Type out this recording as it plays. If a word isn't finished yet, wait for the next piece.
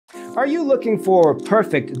Are you looking for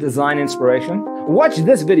perfect design inspiration? Watch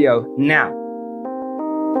this video now.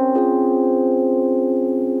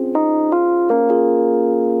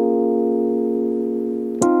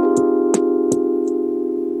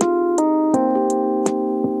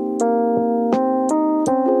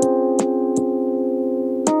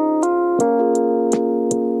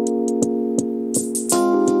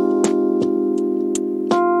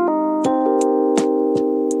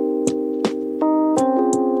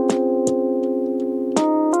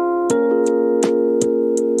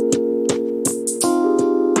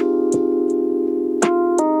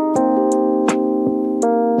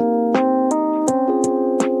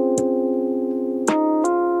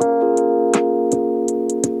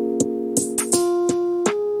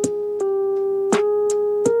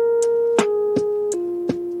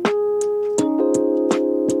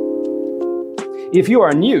 If you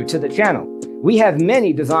are new to the channel, we have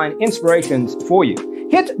many design inspirations for you.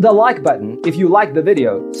 Hit the like button if you like the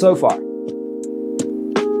video so far.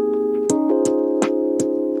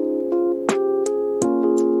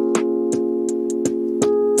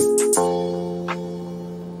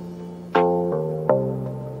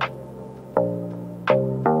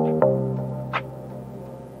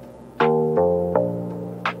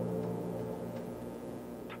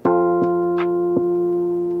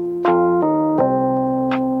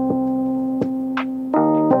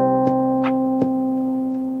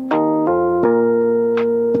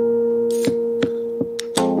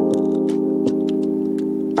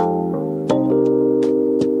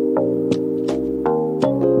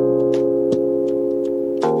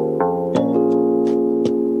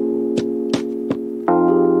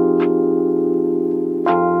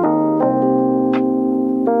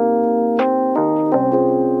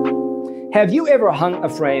 Have you ever hung a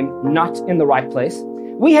frame not in the right place?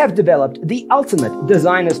 We have developed the ultimate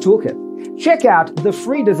designer's toolkit. Check out the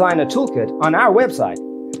free designer toolkit on our website,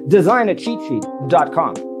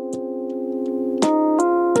 designercheatsheet.com.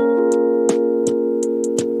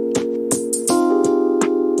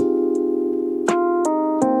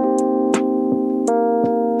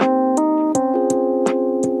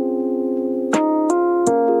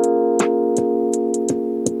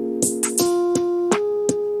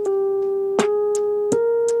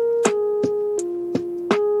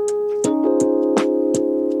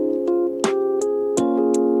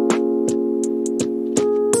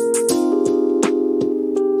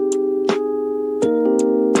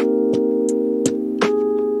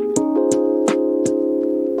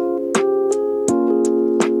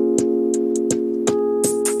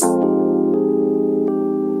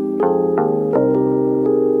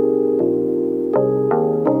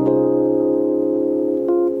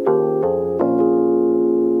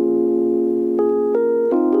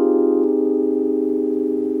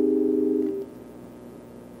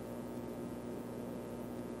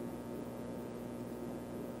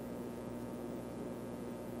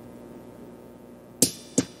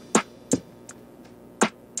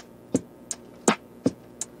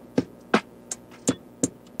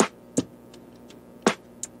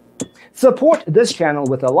 Support this channel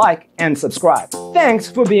with a like and subscribe. Thanks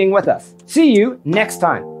for being with us. See you next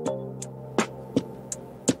time.